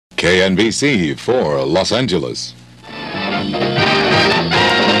KNBC for Los Angeles.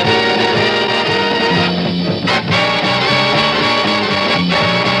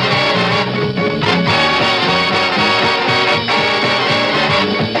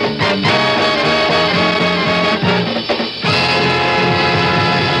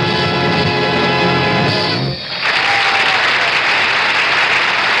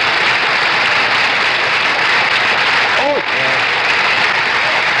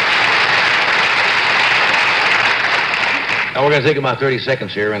 Now, we're going to take about 30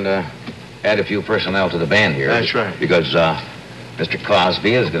 seconds here and add a few personnel to the band here. That's right. Because Mr.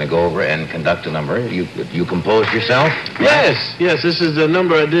 Cosby is going to go over and conduct a number. You composed yourself? Yes, yes. This is the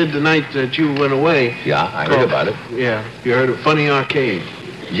number I did the night that you went away. Yeah, I heard about it. Yeah, you heard of Funny Arcade.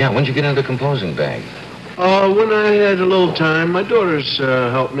 Yeah, when did you get into the composing bag? When I had a little time. My daughters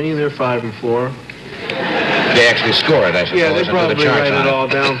helped me. They're 5 and 4. They actually score it, I suppose. Yeah, they probably write it all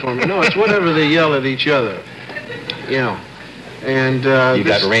it. down for me. No, it's whatever they yell at each other. You know. And you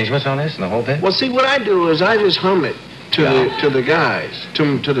got arrangements on this and the whole thing? Well, see, what I do is I just hum it to the guys, to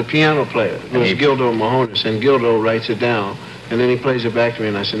the piano player. It was Gildo Mahonis, and Gildo writes it down, and then he plays it back to me,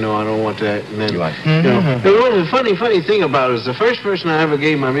 and I said, no, I don't want that. And then, the funny thing about it is the first person I ever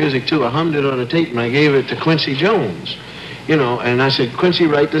gave my music to, I hummed it on a tape, and I gave it to Quincy Jones, and I said, Quincy,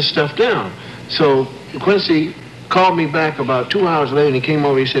 write this stuff down. So Quincy called me back about 2 hours later, and he came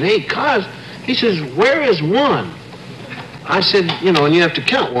over, he said, hey, Cos, he says, where is one? I said, and you have to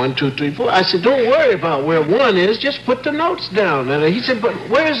count 1, 2, 3, 4. I said, don't worry about where 1 is. Just put the notes down. And he said, but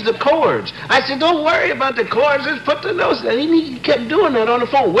where's the chords? I said, don't worry about the chords. Just put the notes down. He kept doing that on the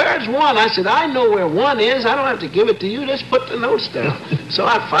phone. Where's 1? I said, I know where 1 is. I don't have to give it to you. Just put the notes down. So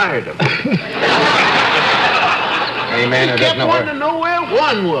I fired him. Hey, man, he kept wanting to know where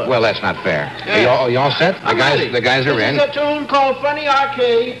 1 was. Well, that's not fair. Yeah. Are you all set? The guys are in. This is a tune called Funny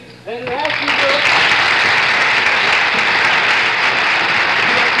Arcade. And as you do...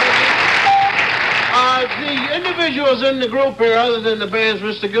 the individuals in the group here, other than the bands,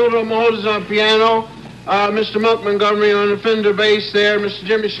 Mr. Gildo Mahonis on piano, Mr. Monk Montgomery on the Fender bass there, Mr.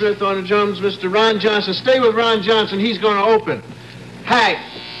 Jimmy Smith on the drums, Mr. Ron Johnson. Stay with Ron Johnson. He's going to open. Hack,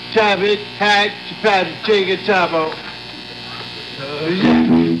 tab it, hack, pat, take it, tabo.